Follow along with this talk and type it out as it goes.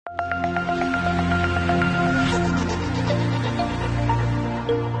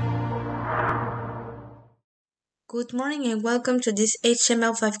Good morning and welcome to this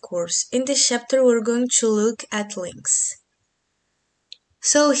HTML5 course. In this chapter we're going to look at links.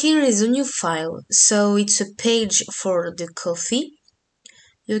 So here is a new file. So it's a page for the coffee.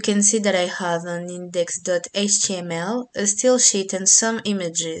 You can see that I have an index.html, a style sheet and some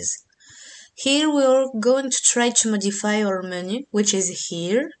images. Here we're going to try to modify our menu, which is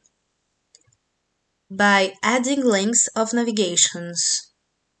here, by adding links of navigations.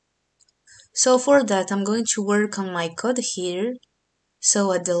 So for that I'm going to work on my code here.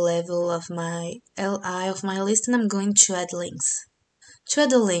 So at the level of my li of my list, and I'm going to add links. To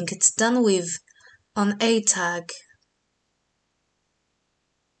add a link, it's done with an a tag.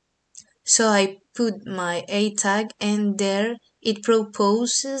 So I put my a tag and there it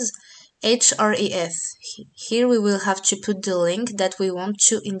proposes href. Here we will have to put the link that we want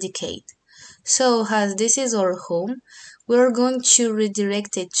to indicate. So as this is our home, we're going to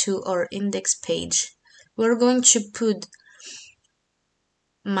redirect it to our index page. We're going to put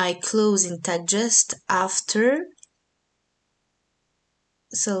my closing tag just after,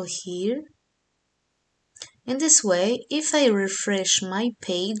 so here. In this way, if I refresh my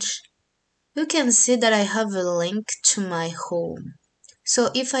page, you can see that I have a link to my home.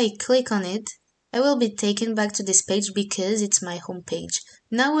 So if I click on it, I will be taken back to this page because it's my home page.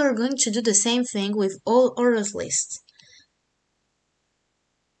 Now we're going to do the same thing with all our lists.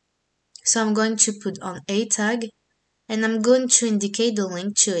 So I'm going to put on a tag and I'm going to indicate the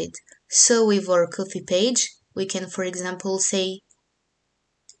link to it. So with our coffee page, we can, for example, say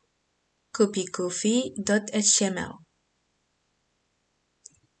copycoffee.html.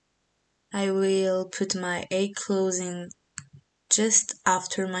 I will put my a closing just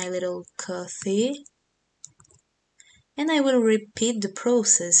after my little coffee, and I will repeat the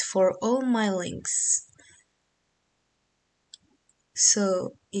process for all my links.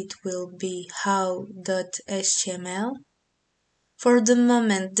 So it will be how.html. For the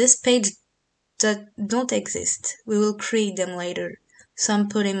moment, this page that don't exist. We will create them later. So I'm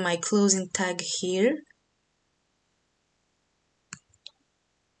putting my closing tag here.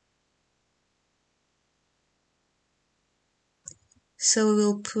 So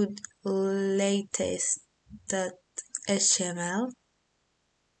we'll put latest.html.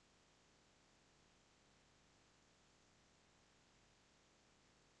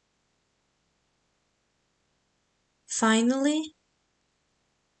 Finally,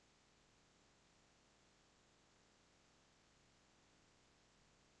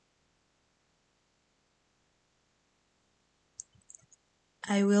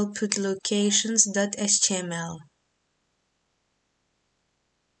 I will put locations.html.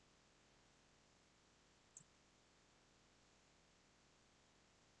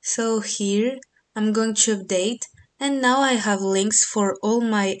 So here I'm going to update, and now I have links for all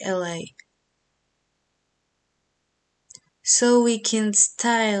my LA. So we can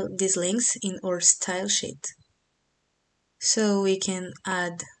style these links in our style sheet. So we can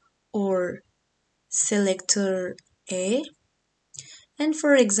add our selector A, and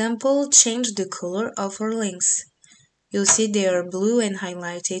for example change the color of our links. You'll see they are blue and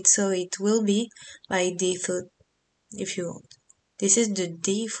highlighted, so it will be by default if you want. This is the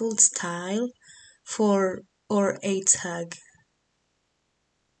default style for our A tag.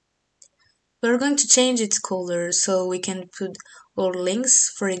 We're going to change its color, so we can put our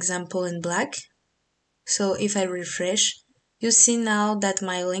links, for example, in black. So if I refresh, you see now that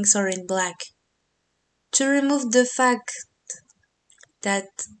my links are in black. To remove the fact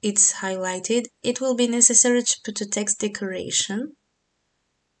that it's highlighted, it will be necessary to put a text decoration.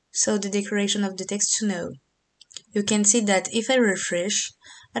 So the decoration of the text to know. You can see that if I refresh,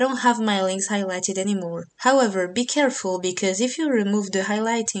 I don't have my links highlighted anymore. However, be careful because if you remove the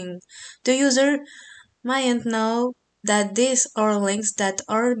highlighting, the user mightn't know that these are links that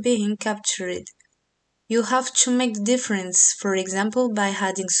are being captured. You have to make the difference, for example, by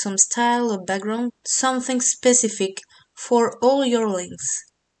adding some style or background, something specific for all your links.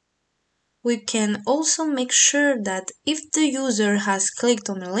 We can also make sure that if the user has clicked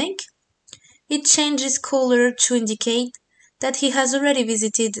on a link, it changes color to indicate that he has already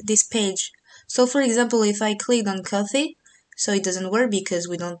visited this page. So for example, if I clicked on coffee, so it doesn't work because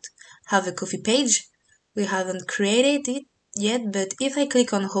we don't have a coffee page, we haven't created it yet, but if I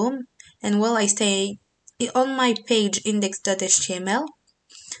click on home and while I stay on my page index.html,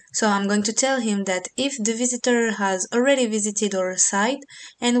 so I'm going to tell him that if the visitor has already visited our site,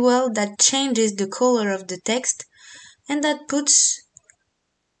 and well, that changes the color of the text and that puts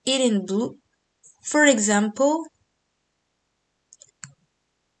it in blue. For example,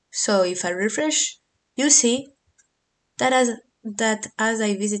 So if I refresh, you see that as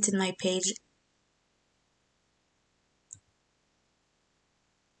I visited my page,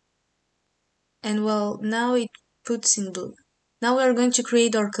 and well, now it puts in blue. Now we are going to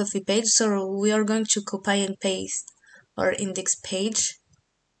create our coffee page, so we are going to copy and paste our index page.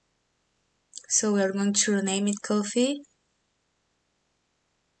 So we are going to rename it coffee.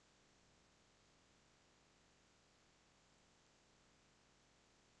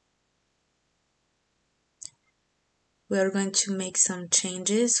 We are going to make some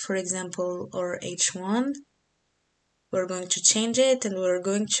changes, for example, our H1. We're going to change it and we're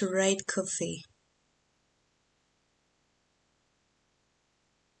going to write coffee.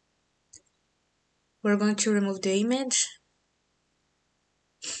 We're going to remove the image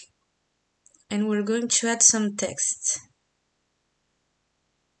and we're going to add some text.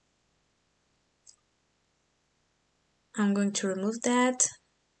 I'm going to remove that.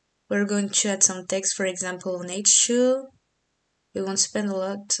 We're going to add some text, for example, on H2. We won't spend a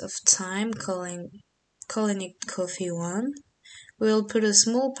lot of time calling it coffee 1. We'll put a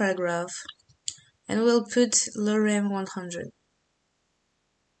small paragraph and we'll put lorem 100.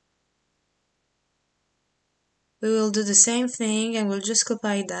 We will do the same thing and we'll just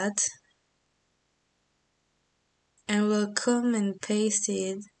copy that and we'll come and paste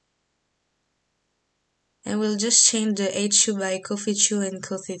it and we'll just change the H2 by coffee 2 and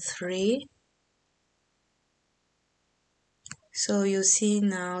coffee 3. So you see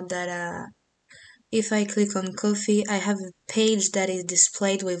now that if I click on coffee, I have a page that is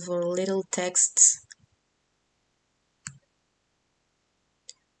displayed with little texts.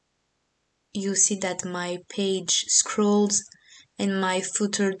 You see that my page scrolls and my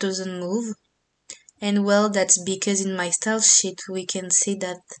footer doesn't move. And well, that's because in my style sheet we can see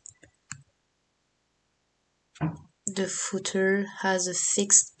that the footer has a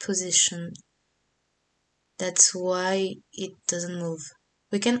fixed position. That's why it doesn't move.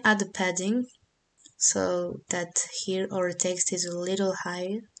 We can add a padding so that here our text is a little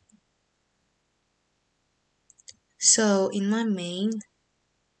higher. So in my main,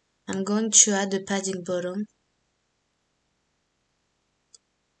 I'm going to add the padding bottom.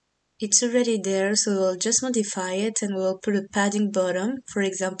 It's already there, so we'll just modify it and we'll put a padding bottom, for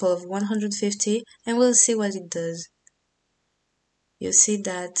example of 150, and we'll see what it does. You see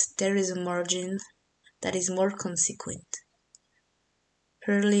that there is a margin that is more consequent.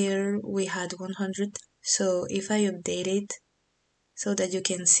 Earlier we had 100, so if I update it so that you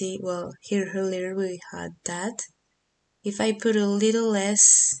can see, well, here earlier we had that. If I put a little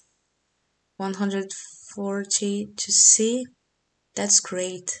less, 140 to see, that's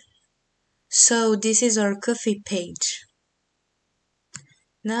great. So this is our coffee page.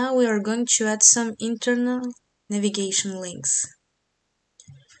 Now we are going to add some internal navigation links.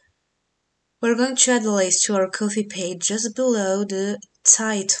 We're going to add a list to our coffee page just below the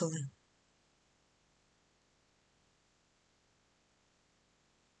title.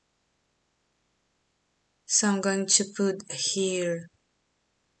 So I'm going to put here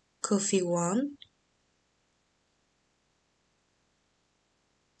coffee 1.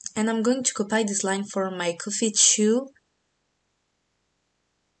 And I'm going to copy this line for my coffee 2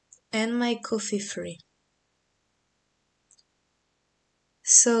 and my coffee 3.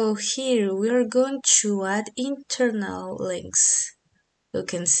 So here we are going to add internal links. You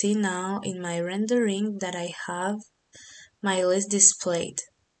can see now in my rendering that I have my list displayed.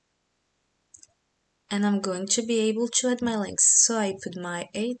 And I'm going to be able to add my links. So I put my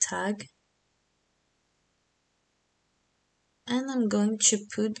A tag and I'm going to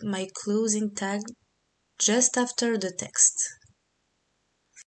put my closing tag just after the text.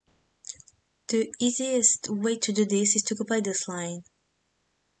 The easiest way to do this is to copy this line.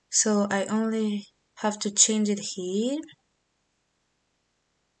 So I only have to change it here.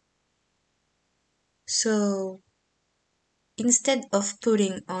 So instead of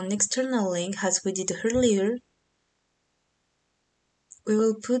putting an external link as we did earlier, we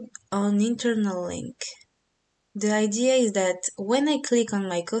will put an internal link. The idea is that when I click on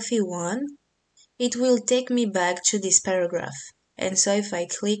my coffee 1, it will take me back to this paragraph. And so if I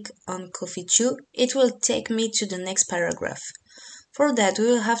click on coffee 2, it will take me to the next paragraph. For that, we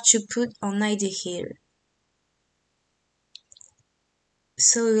will have to put an ID here.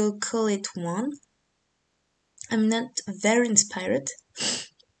 So we will call it 1. I'm not very inspired.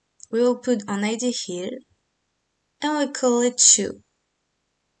 We will put an ID here and we'll call it 2.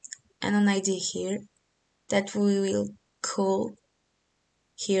 And an ID here that we will call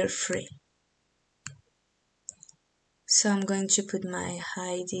here 3. So I'm going to put my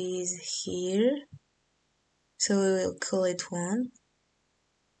IDs here. So we will call it 1.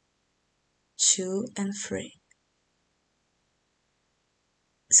 2, and 3.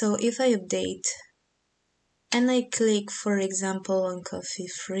 So if I update and I click, for example, on Coffee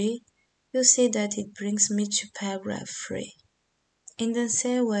 3, you see that it brings me to paragraph 3. In the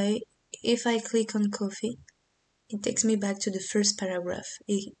same way, if I click on Coffee, it takes me back to the first paragraph.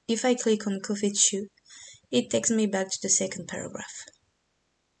 If I click on Coffee 2, it takes me back to the second paragraph.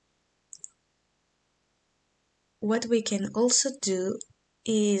 What we can also do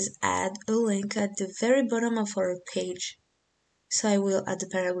is add a link at the very bottom of our page. So I will add a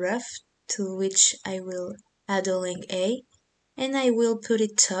paragraph to which I will add a link A, and I will put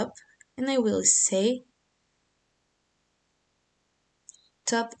it top, and I will say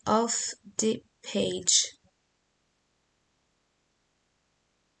top of the page.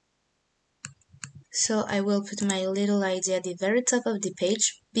 So I will put my little idea at the very top of the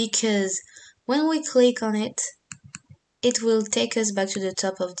page, because when we click on it, it will take us back to the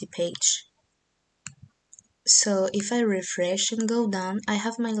top of the page. So if I refresh and go down, I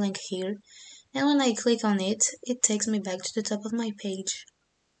have my link here, and when I click on it, it takes me back to the top of my page.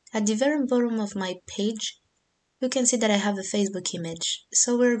 At the very bottom of my page, you can see that I have a Facebook image.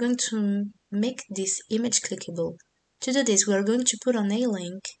 So we're going to make this image clickable. To do this, we're going to put on a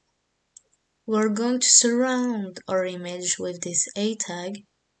link. We're going to surround our image with this A tag.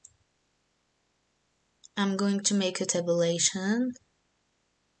 I'm going to make a tabulation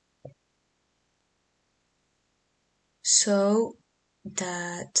so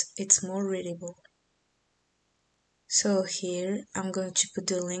that it's more readable. So here I'm going to put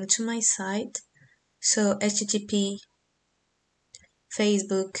the link to my site. So http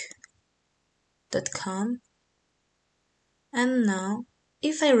facebook.com, and now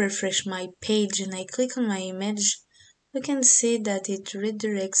if I refresh my page and I click on my image, you can see that it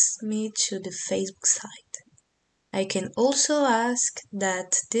redirects me to the Facebook site. I can also ask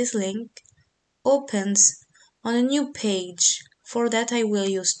that this link opens on a new page. For that I will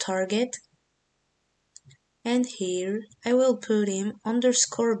use target, and here I will put in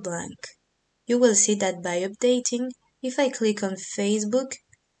 _blank. You will see that by updating, if I click on Facebook,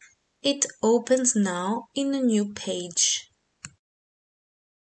 it opens now in a new page.